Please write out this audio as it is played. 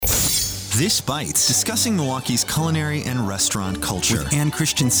This Bites, discussing Milwaukee's culinary and restaurant culture. With Ann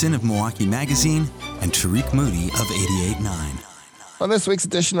Christensen of Milwaukee Magazine and Tariq Moody of 88.9. On this week's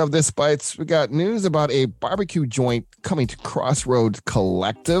edition of This Bites, we got news about a barbecue joint coming to Crossroads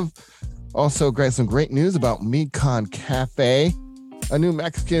Collective. Also, got some great news about Mekong Cafe, a new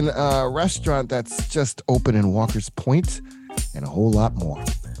Mexican restaurant that's just opened in Walker's Point, and a whole lot more.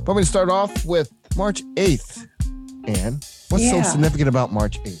 But we're going to start off with March 8th. Ann, what's so significant about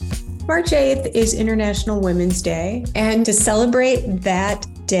March 8th? March 8th is International Women's Day, and to celebrate that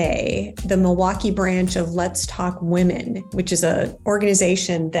day, the Milwaukee branch of Let's Talk Women, which is an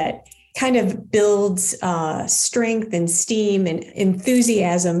organization that kind of builds strength and steam and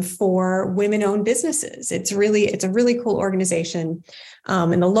enthusiasm for women-owned businesses. It's a really cool organization.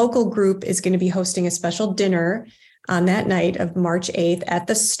 And the local group is going to be hosting a special dinner on that night of March 8th at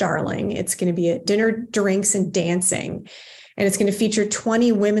the Starling. It's going to be a dinner, drinks, and dancing. And it's going to feature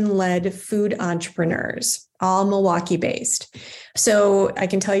 20 women-led food entrepreneurs, all Milwaukee-based. So I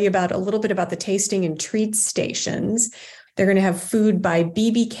can tell you a little bit about the tasting and treat stations. They're going to have food by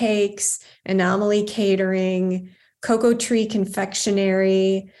BB Cakes, Anomaly Catering, Cocoa Tree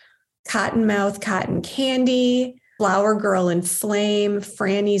Confectionery, Cottonmouth Cotton Candy, Flower Girl and Flame,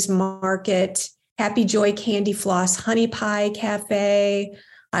 Franny's Market, Happy Joy Candy Floss Honey Pie Cafe,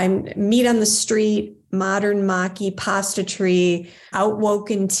 Meat on the Street, Modern Maki, Pasta Tree,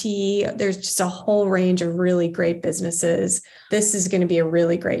 Outwoken Tea. There's just a whole range of really great businesses. This is going to be a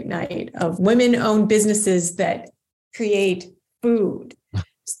really great night of women-owned businesses that create food.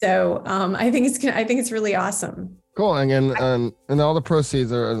 So I think it's really awesome. Cool. And all the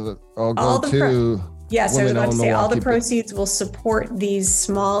proceeds are all go to. Yes, I was about to say all the proceeds will support these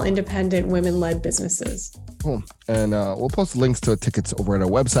small, independent, women-led businesses. Cool. And we'll post links to the tickets over at our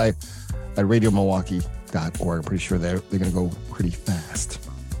website at radiomilwaukee.org. I'm pretty sure they're going to go pretty fast.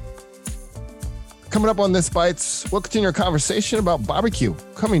 Coming up on This Bites, we'll continue our conversation about barbecue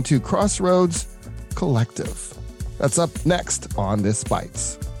coming to Crossroads Collective. That's up next on This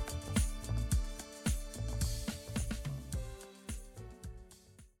Bites.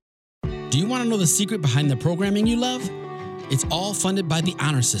 Do you want to know the secret behind the programming you love? It's all funded by the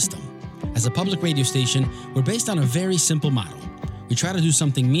Honor System. As a public radio station, we're based on a very simple model. We try to do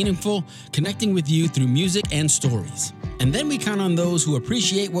something meaningful, connecting with you through music and stories. And then we count on those who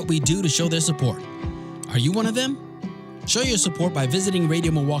appreciate what we do to show their support. Are you one of them? Show your support by visiting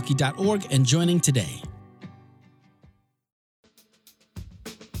radiomilwaukee.org and joining today.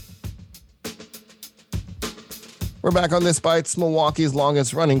 We're back on This Bites, Milwaukee's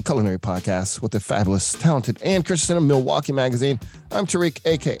longest running culinary podcast with the fabulous, talented Ann Christensen of Milwaukee Magazine. I'm Tariq,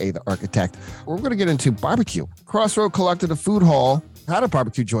 a.k.a. The Architect. We're going to get into barbecue. Crossroad Collective, a food hall, had a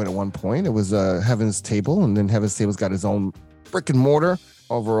barbecue joint at one point. It was Heaven's Table, and then Heaven's Table's got his own brick and mortar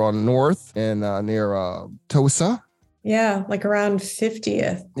over on North and near Tosa. Yeah, like around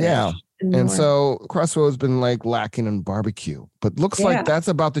 50th. Yeah. And so Crossroads been lacking in barbecue, but looks like that's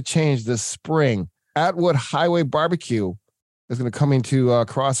about to change this spring. Atwood Highway Barbecue is going to come into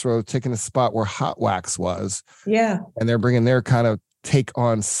Crossroads, taking the spot where Hot Wax was. Yeah. And they're bringing their kind of take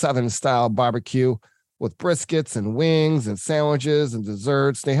on Southern style barbecue with briskets and wings and sandwiches and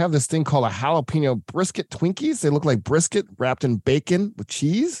desserts. They have this thing called a jalapeno brisket Twinkies. They look like brisket wrapped in bacon with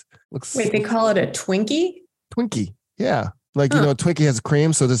cheese. Wait, they call it a Twinkie? Twinkie. Yeah. Twinkie has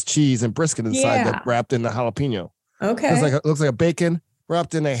cream, so there's cheese and brisket inside that wrapped in the jalapeno. Okay. It looks like a bacon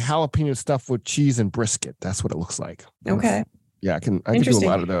wrapped in a jalapeno stuff with cheese and brisket. That's what it looks like. Okay. Yeah, I can do a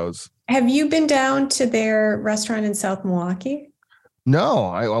lot of those. Have you been down to their restaurant in South Milwaukee? No,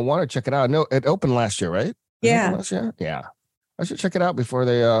 I want to check it out. No, it opened last year, right? Yeah. Last year? Yeah. I should check it out before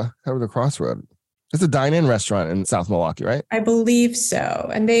they cover the Crossroad. It's a dine-in restaurant in South Milwaukee, right? I believe so.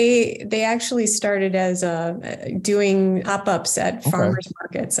 And they actually started as doing pop-ups at farmers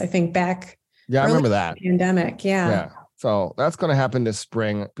markets, I think back. Yeah, I remember that. Pandemic, yeah. So that's going to happen this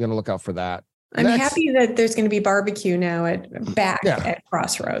spring. Be on the lookout for that. I'm happy that there's going to be barbecue now at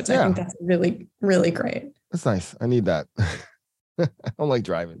Crossroads. I think that's really, really great. That's nice. I need that. I don't like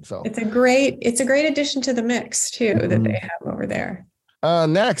driving, so it's a great addition to the mix too that they have over there.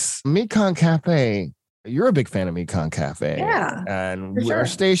 Next, Mekong Cafe. You're a big fan of Mekong Cafe. Yeah. And our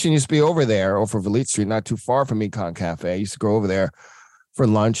station used to be over there, over Valete Street, not too far from Mekong Cafe. I used to go over there for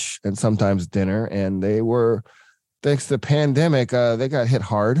lunch and sometimes dinner. And they were, thanks to the pandemic, they got hit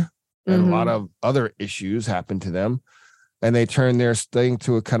hard. And a lot of other issues happened to them. And they turned their thing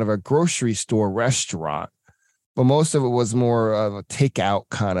to a kind of a grocery store restaurant. But most of it was more of a takeout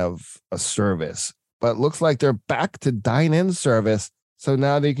kind of a service. But it looks like they're back to dine-in service. So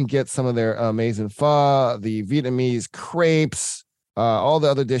now they can get some of their amazing pho, the Vietnamese crepes, all the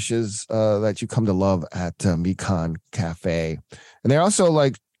other dishes that you come to love at Mikan Cafe. And they're also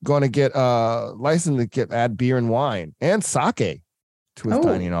like going to get licensed to add beer and wine and sake to his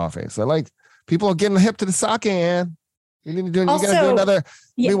dining office. So like people are getting hip to the sake, and you need to do. Also, you got to do another.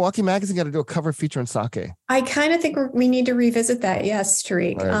 Milwaukee Magazine got to do a cover feature on sake. I kind of think we need to revisit that. Yes,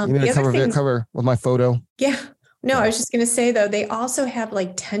 Tariq. Right. You need a cover with my photo. Yeah. No, I was just going to say though, they also have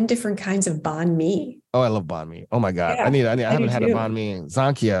like 10 different kinds of banh mi. Oh, I love banh mi. Oh my God. Yeah, I haven't had a banh mi.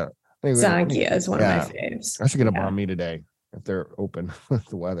 Zankia. Zankia is one of my faves. I should get a banh mi today if they're open with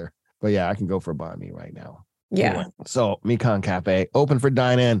the weather. But yeah, I can go for a banh mi right now. Yeah. Anyway, so Mikan Cafe open for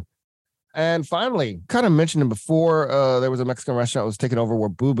dine-in. And finally, kind of mentioned it before, there was a Mexican restaurant that was taken over where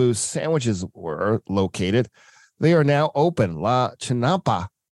Boo Boo sandwiches were located. They are now open. La Chinampa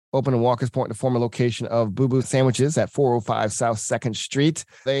open in Walker's Point, the former location of Boo Boo Sandwiches at 405 South 2nd Street.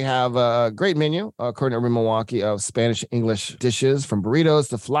 They have a great menu, according to Urban Milwaukee, of Spanish English dishes from burritos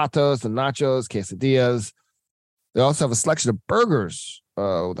to flatos to nachos, quesadillas. They also have a selection of burgers,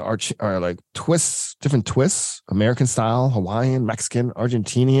 like twists, different twists, American style, Hawaiian, Mexican,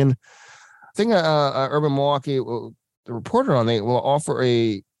 Argentinian. I think Urban Milwaukee, the reporter on it, will offer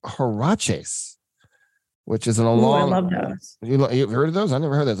a huaraches, which is I love those. You've heard of those? I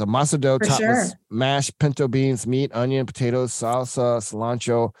never heard of those. A masa dough topped with mashed pinto beans, meat, onion, potatoes, salsa,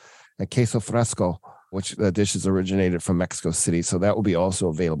 cilantro, and queso fresco, which the dish is originated from Mexico City. So that will be also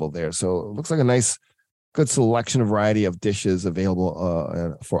available there. So it looks like a nice, good selection, variety of dishes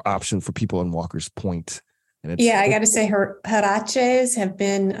available for option for people in Walker's Point. And I got to say, huaraches have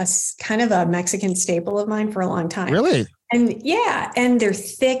been a kind of a Mexican staple of mine for a long time. Really? And they're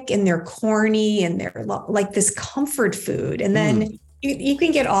thick and they're corny and they're like this comfort food. And then you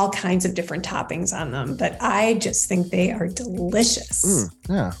can get all kinds of different toppings on them, but I just think they are delicious.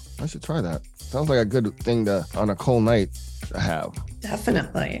 Yeah, I should try that. Sounds like a good thing on a cold night to have.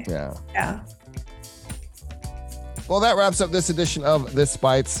 Definitely. Yeah. Well, that wraps up this edition of This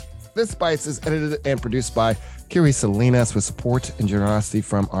Bites. This Bites is edited and produced by Kiri Salinas with support and generosity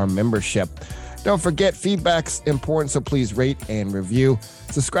from our membership. Don't forget, feedback's important, so please rate and review.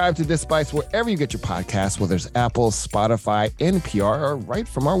 Subscribe to This Bites wherever you get your podcasts, whether it's Apple, Spotify, NPR, or right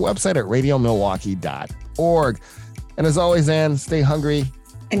from our website at radiomilwaukee.org. And as always, Ann, stay hungry.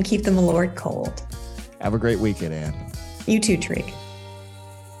 And keep the Malort cold. Have a great weekend, Ann. You too, Tariq.